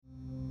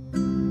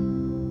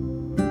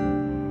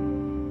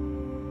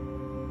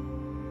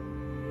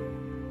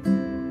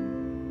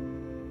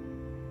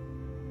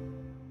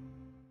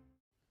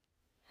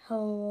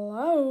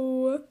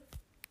Hello.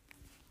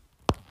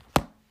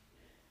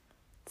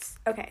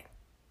 Okay.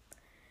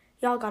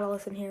 Y'all gotta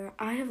listen here.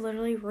 I have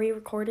literally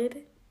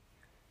re-recorded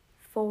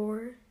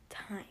 4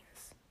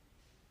 times.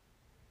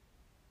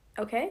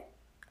 Okay?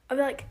 I'll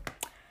be like,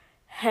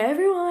 hey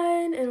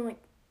everyone. And I'm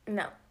like,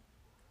 no.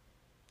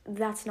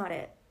 That's not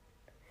it.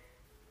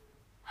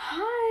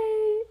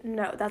 Hi.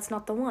 No, that's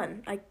not the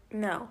one.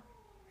 No.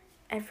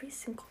 Every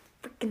single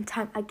freaking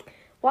time.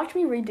 Watch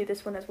me redo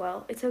this one as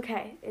well. It's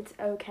okay. It's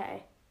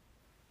okay.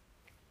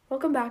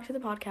 Welcome back to the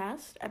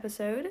podcast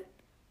episode.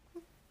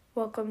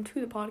 Welcome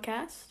to the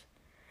podcast.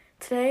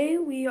 Today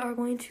we are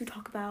going to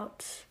talk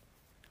about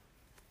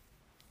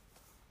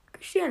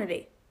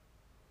Christianity.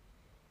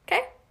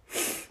 Okay?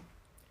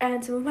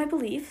 And some of my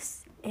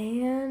beliefs.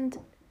 And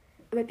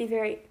it might be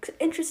very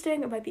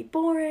interesting. It might be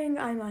boring.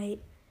 I might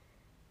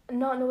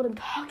not know what I'm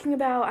talking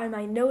about. I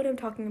might know what I'm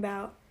talking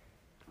about.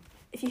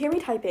 If you hear me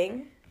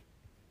typing,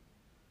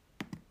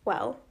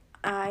 well,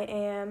 I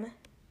am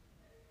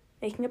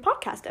making a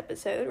podcast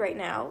episode right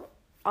now,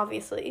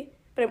 obviously.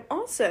 But I'm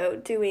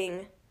also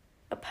doing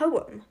a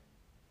poem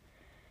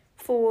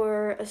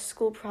for a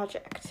school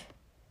project.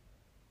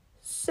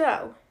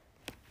 So,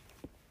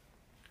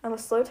 I'm a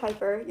slow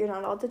typer. You're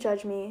not allowed to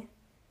judge me.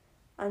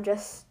 I'm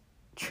just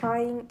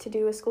trying to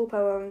do a school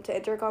poem to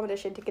enter a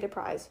competition to get a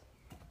prize.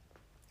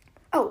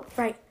 Oh,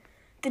 right.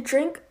 The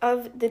drink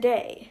of the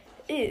day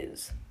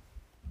is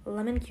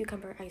lemon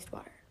cucumber iced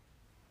water.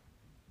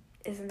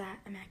 Isn't that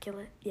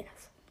immaculate?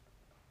 Yes.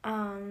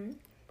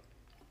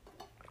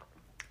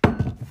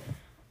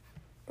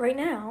 Right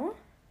now,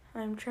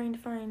 I'm trying to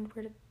find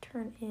where to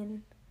turn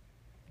in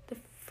the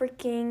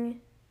freaking...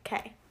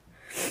 Okay.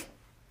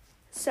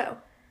 So,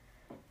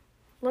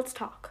 let's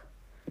talk.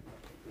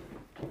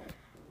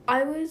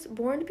 I was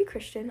born to be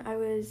Christian.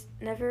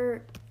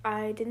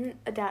 I didn't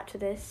adapt to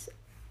this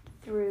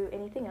through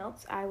anything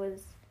else. I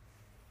was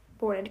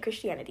born into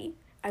Christianity.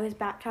 I was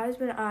baptized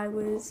when I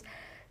was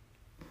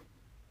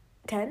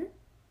 10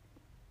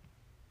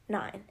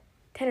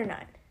 or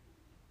 9.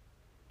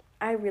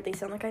 I really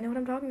sound like I know what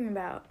I'm talking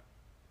about,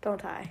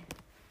 don't I?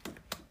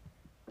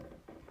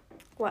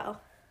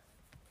 Well,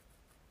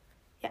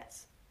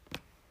 yes.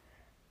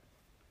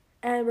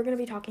 And we're going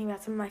to be talking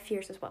about some of my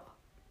fears as well.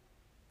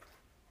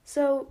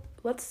 So,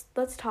 let's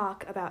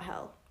talk about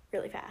hell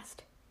really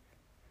fast.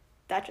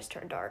 That just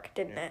turned dark,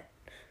 didn't it?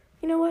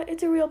 You know what?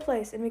 It's a real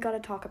place, and we got to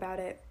talk about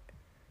it.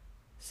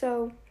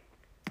 So,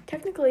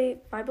 technically,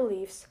 my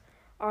beliefs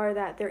are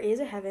that there is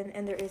a heaven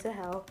and there is a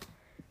hell.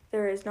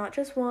 There is not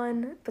just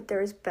one, but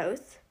there is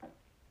both.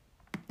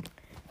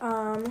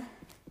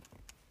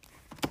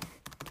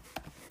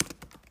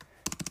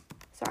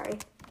 Sorry.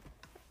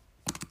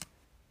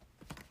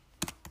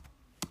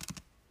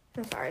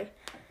 I'm sorry.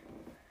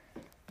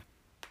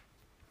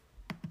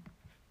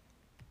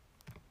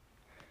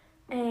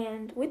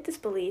 And with this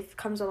belief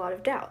comes a lot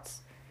of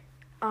doubts.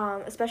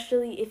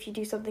 Especially if you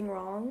do something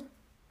wrong.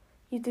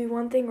 You do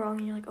one thing wrong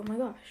and you're like, oh my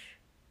gosh.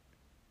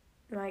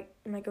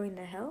 Am I going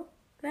to hell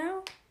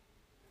now?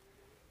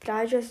 Did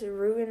I just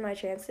ruin my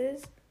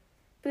chances?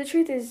 But the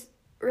truth is,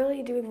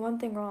 really doing one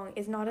thing wrong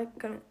is not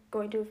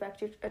going to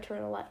affect your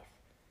eternal life.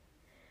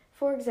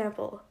 For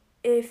example,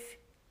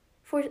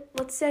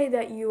 let's say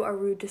that you are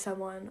rude to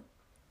someone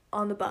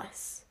on the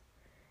bus.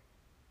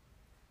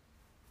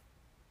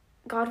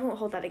 God won't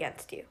hold that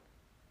against you.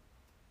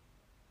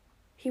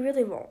 He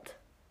really won't.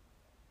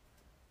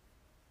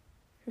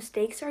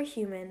 Mistakes are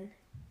human,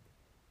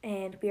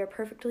 and we are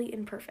perfectly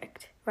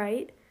imperfect,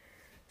 right?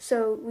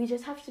 So we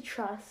just have to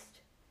trust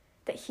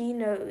that he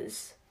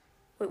knows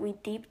what we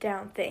deep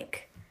down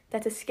think.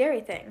 That's a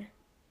scary thing,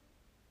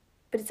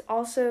 but it's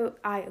also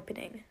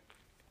eye-opening.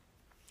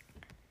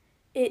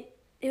 It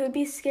would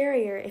be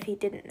scarier if he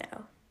didn't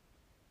know.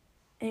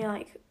 And you're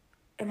like,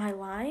 am I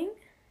lying?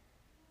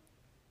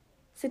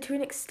 So to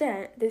an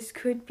extent, this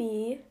could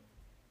be,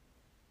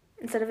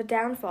 instead of a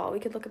downfall, we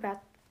could look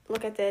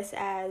at this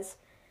as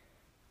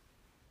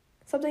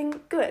something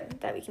good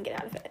that we can get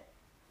out of it.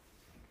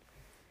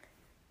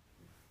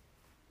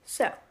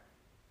 So,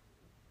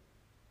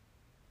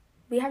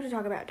 we have to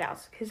talk about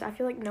doubts, because I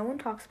feel like no one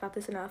talks about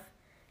this enough,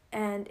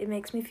 and it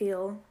makes me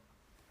feel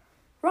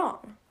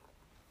wrong.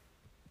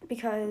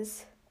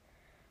 Because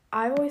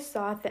I've always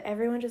thought that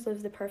everyone just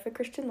lives the perfect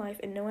Christian life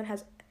and no one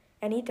has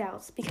any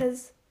doubts,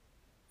 because,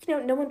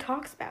 no one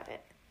talks about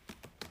it.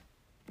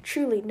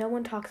 Truly, no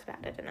one talks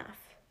about it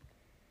enough.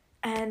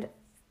 And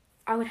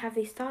I would have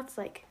these thoughts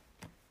like,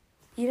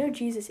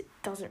 Jesus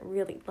doesn't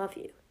really love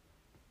you.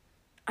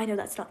 I know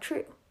that's not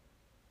true.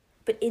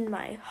 But in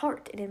my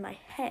heart and in my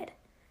head,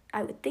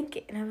 I would think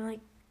it. And I'm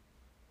like,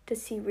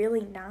 does he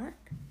really not?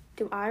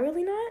 Do I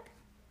really not?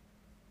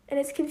 And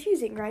it's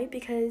confusing, right?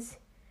 Because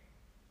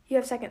you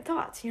have second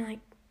thoughts. And you're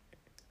like,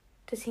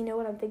 does he know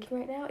what I'm thinking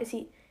right now? Is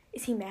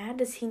he mad?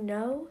 Does he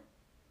know?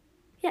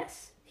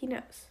 Yes, he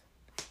knows.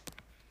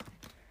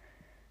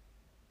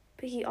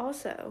 But he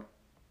also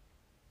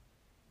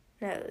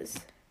knows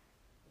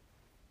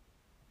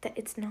that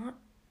it's not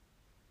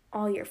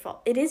all your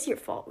fault. It is your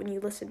fault when you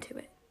listen to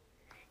it.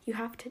 You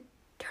have to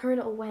turn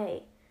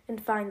away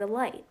and find the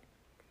light.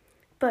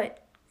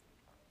 But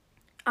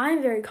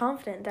I'm very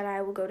confident that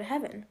I will go to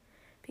heaven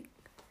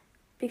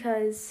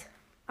because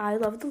I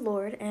love the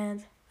Lord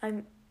and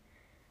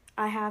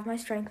I have my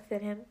strength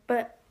in him.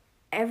 But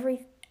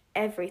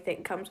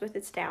everything comes with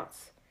its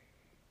doubts.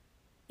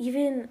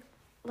 Even,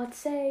 let's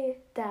say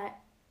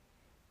that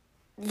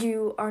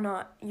you don't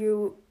know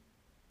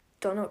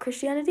what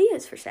Christianity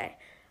is, per se.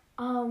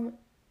 And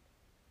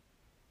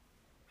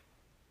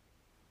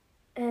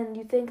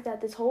you think that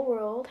this whole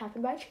world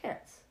happened by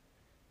chance,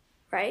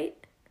 right?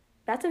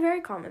 That's a very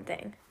common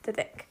thing to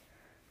think.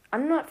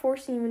 I'm not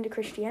forcing you into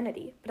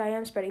Christianity, but I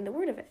am spreading the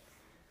word of it.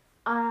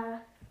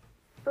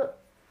 But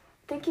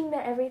thinking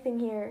that everything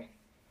here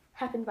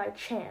happened by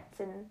chance,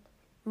 and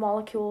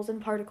molecules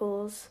and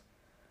particles,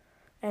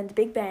 and the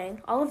Big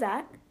Bang, all of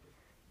that,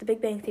 the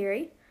Big Bang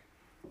Theory,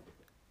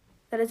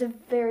 that is a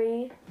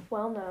very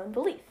well-known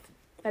belief.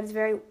 That is a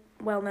very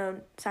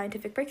well-known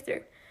scientific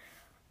breakthrough,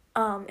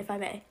 if I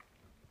may.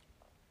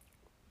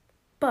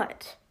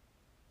 But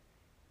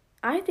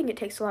I think it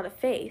takes a lot of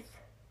faith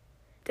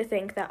to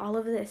think that all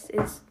of this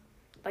is,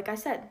 like I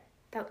said,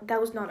 that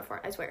was not a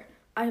fart, I swear.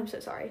 I am so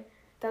sorry.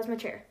 That was my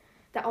chair.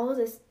 That all of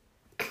this,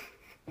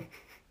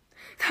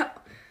 that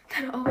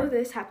all of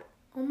this happened.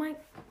 Oh my,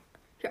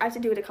 here, I have to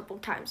do it a couple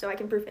of times so I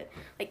can prove it.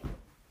 Like,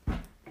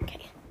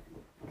 okay.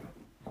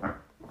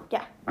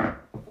 Yeah.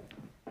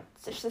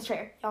 It's just the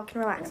chair. Y'all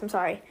can relax, I'm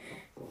sorry.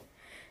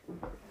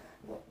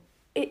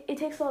 It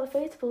takes a lot of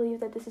faith to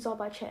believe that this is all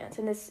by chance,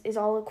 and this is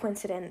all a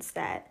coincidence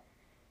that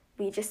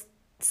we just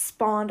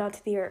spawned onto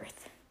the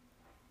earth.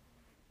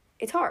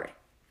 It's hard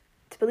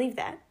to believe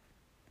that,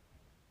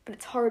 but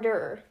it's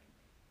harder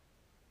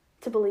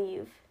to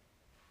believe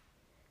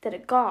that a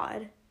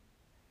God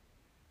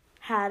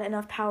had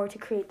enough power to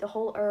create the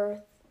whole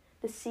earth,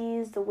 the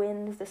seas, the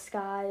winds, the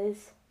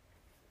skies,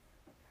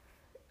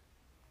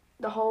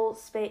 the whole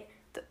space,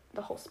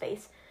 the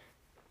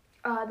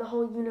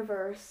whole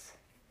universe,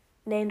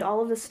 named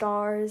all of the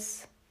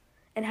stars,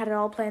 and had it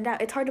all planned out.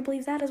 It's hard to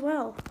believe that as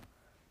well.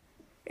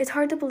 It's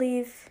hard to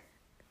believe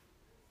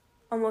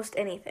almost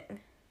anything.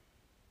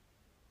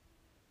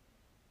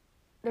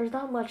 There's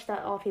not much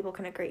that all people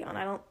can agree on.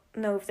 I don't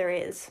know if there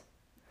is.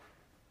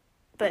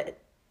 But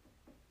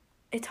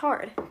it's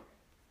hard.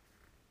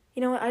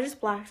 You know what? I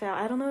just blacked out.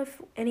 I don't know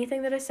if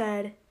anything that I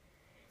said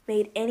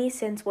made any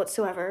sense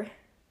whatsoever.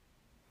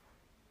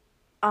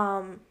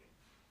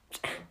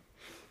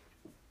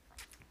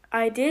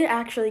 I did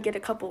actually get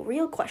a couple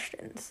real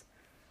questions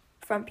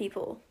from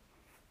people,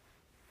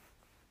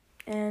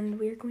 and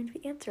we're going to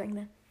be answering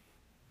them.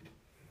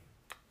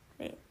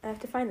 Wait, I have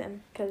to find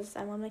them because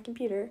I'm on my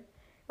computer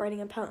writing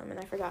a poem and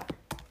I forgot.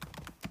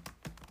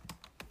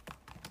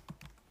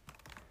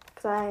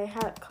 Because I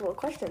had a couple of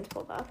questions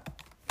pulled up.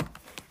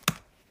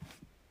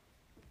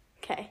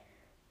 Okay.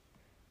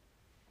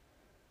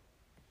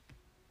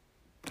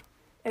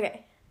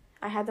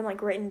 I had them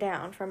written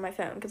down from my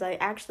phone because I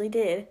actually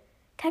did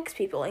text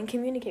people and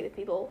communicate with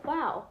people.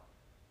 Wow.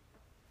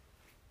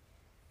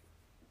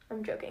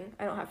 I'm joking.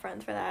 I don't have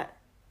friends for that.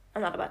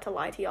 I'm not about to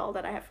lie to y'all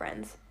that I have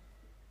friends.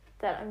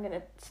 That I'm going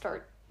to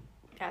start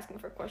asking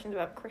for questions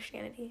about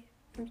Christianity.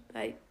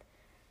 I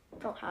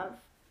don't have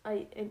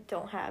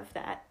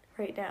that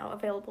right now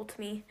available to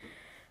me.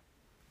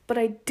 But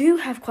I do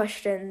have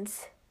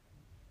questions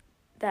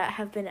that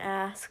have been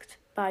asked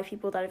by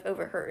people that I've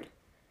overheard.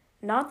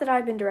 Not that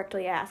I've been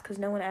directly asked, because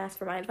no one asked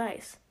for my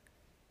advice.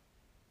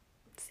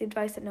 It's the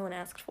advice that no one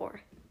asked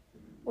for.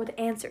 Or the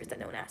answers that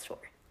no one asked for.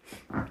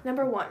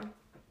 Number 1.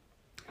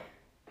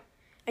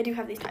 I do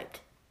have these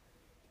typed.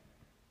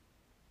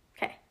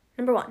 Okay,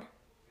 number 1.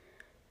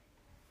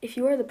 If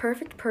you are the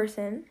perfect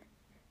person,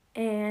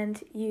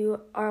 and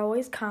you are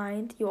always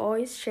kind, you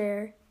always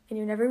share, and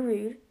you're never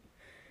rude,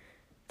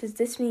 does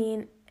this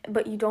mean,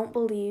 but you don't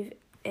believe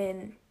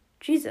in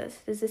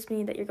Jesus, does this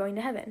mean that you're going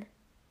to heaven?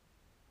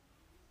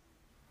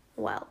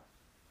 Well,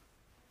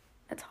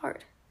 that's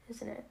hard,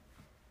 isn't it?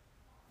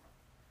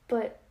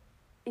 But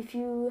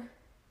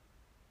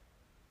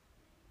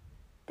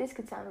this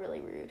could sound really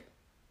rude.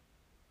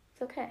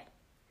 It's okay.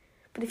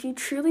 But if you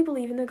truly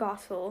believe in the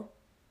gospel,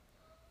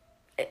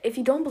 if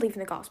you don't believe in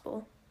the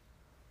gospel,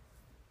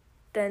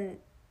 then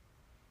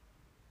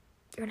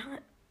you're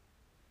not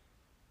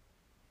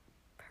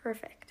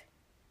perfect.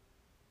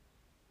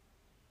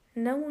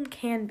 No one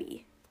can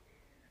be.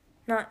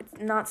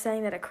 Not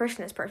saying that a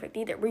Christian is perfect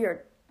either. We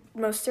are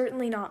most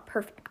certainly not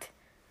perfect.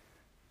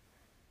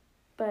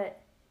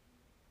 But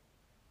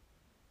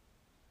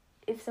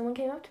if someone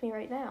came up to me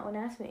right now and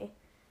asked me,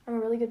 I'm a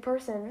really good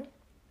person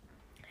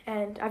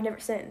and I've never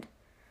sinned.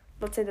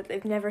 Let's say that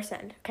they've never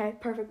sinned, okay?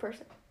 Perfect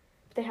person.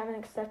 But they haven't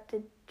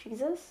accepted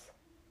Jesus,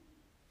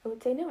 I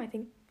would say no, I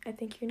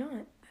think you're not.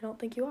 I don't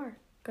think you are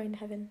going to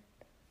heaven.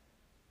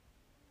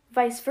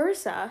 Vice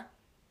versa.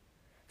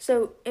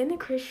 So in the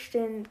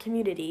Christian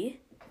community,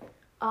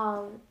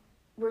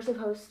 we're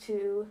supposed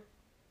to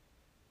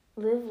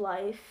live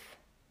life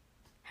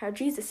how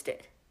Jesus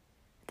did.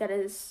 That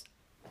is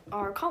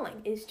our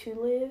calling, is to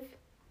live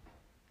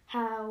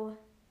how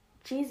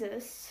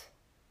Jesus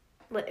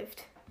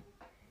lived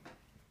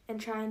and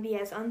try and be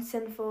as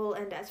unsinful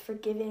and as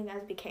forgiving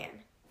as we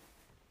can.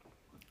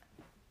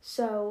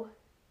 So,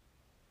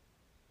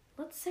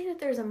 let's say that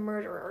there's a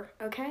murderer,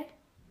 okay?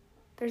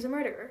 There's a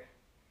murderer.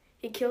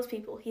 He kills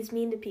people. He's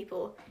mean to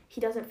people.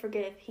 He doesn't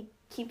forgive. He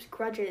keeps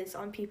grudges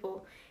on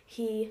people.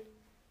 He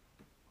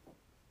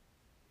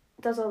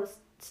does all this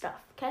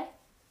stuff, okay?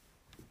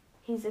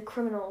 He's a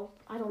criminal.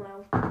 I don't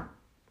know. Oh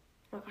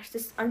my gosh,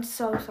 I'm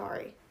so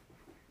sorry.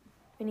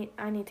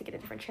 I need to get a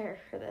different chair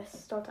for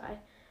this, don't I?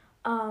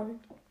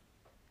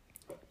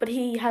 But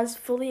he has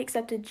fully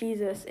accepted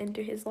Jesus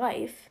into his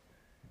life.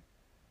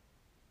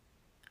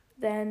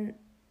 Then,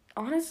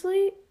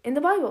 honestly, in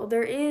the Bible,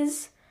 there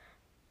is,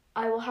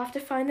 I will have to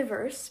find the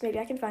verse. Maybe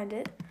I can find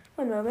it.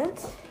 One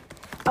moment.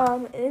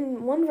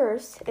 In one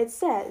verse, it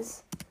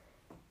says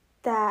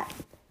that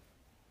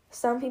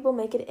some people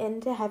make it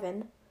into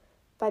heaven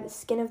by the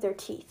skin of their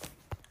teeth.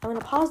 I'm going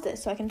to pause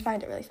this so I can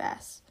find it really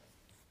fast.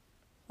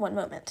 One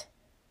moment.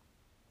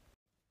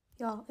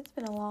 Y'all, it's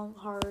been a long,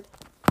 hard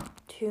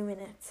 2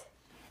 minutes.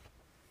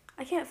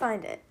 I can't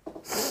find it.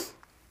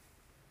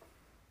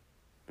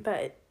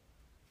 But,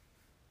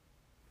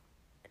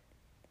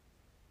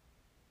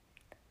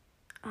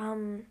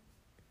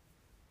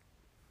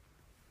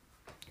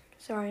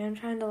 sorry, I'm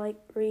trying to,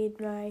 read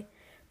my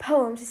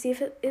poem to see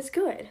if it is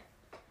good.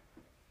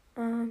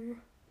 Do you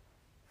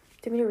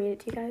want me to read it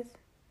to you guys?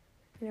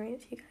 Let me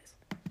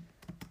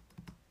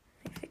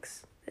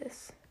fix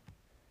this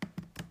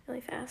really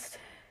fast.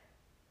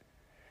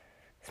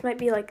 This might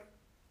be, a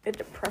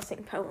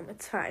depressing poem.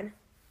 It's fine.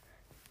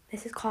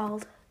 This is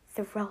called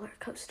The Roller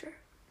Coaster.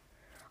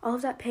 All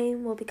of that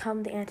pain will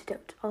become the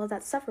antidote. All of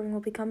that suffering will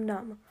become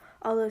numb.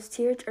 All those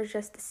tears are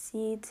just the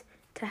seeds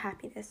to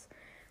happiness.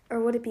 Or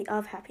would it be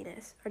of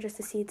happiness? Or just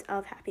the seeds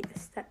of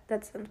happiness?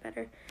 That sounds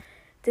better.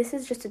 This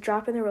is just a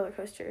drop in the roller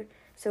coaster.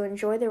 So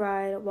enjoy the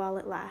ride while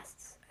it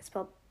lasts.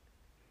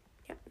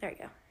 Yeah, there you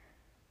go.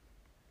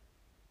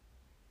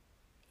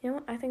 You know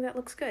what? I think that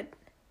looks good.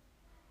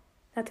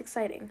 That's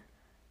exciting.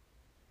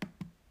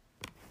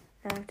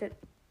 Now I have to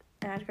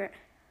add it.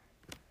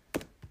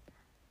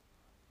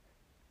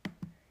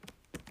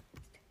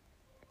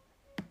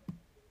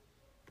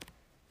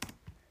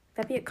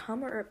 That'd be a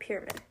comma or a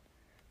pyramid?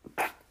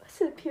 I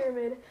said a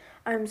pyramid.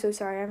 I'm so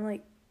sorry.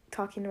 I'm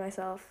talking to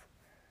myself.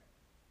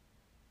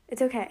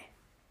 It's okay.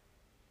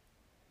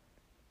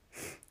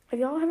 Have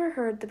y'all ever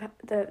heard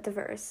the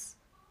verse?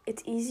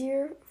 It's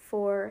easier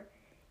for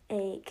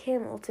a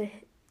camel to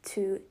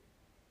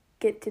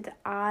get to the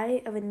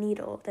eye of a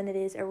needle than it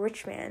is a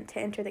rich man to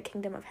enter the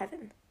kingdom of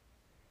heaven.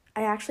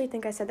 I actually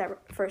think I said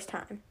that first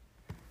time.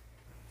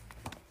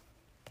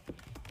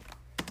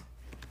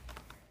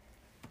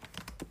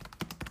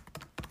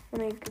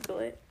 Let me Google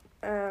it.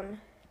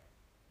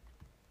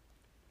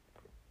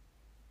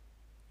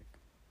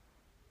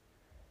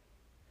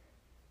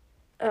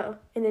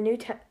 In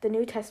the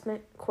New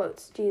Testament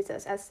quotes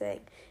Jesus as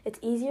saying, "It's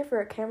easier for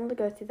a camel to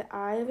go through the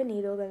eye of a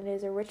needle than it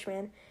is a rich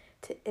man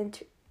to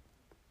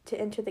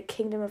enter the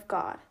kingdom of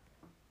God."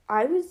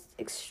 I was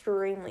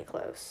extremely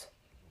close.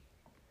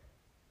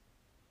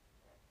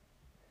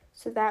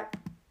 So that,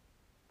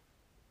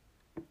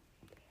 I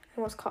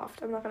almost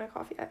coughed. I'm not gonna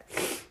cough yet.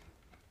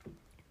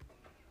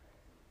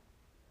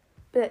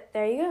 But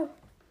there you go.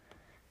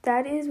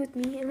 That is with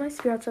me in my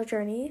spiritual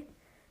journey.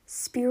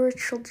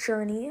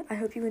 I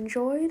hope you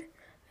enjoyed.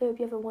 I hope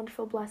you have a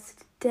wonderful,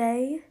 blessed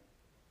day.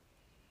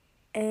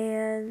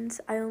 And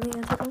I only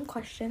answered one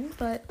question,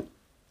 but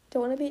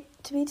don't want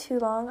to be too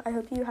long. I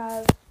hope you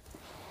have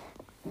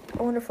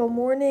a wonderful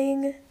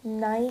morning,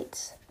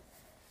 night,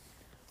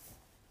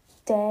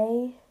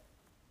 day,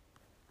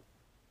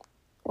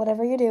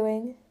 whatever you're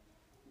doing.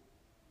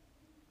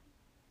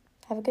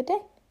 Have a good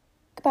day.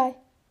 Goodbye.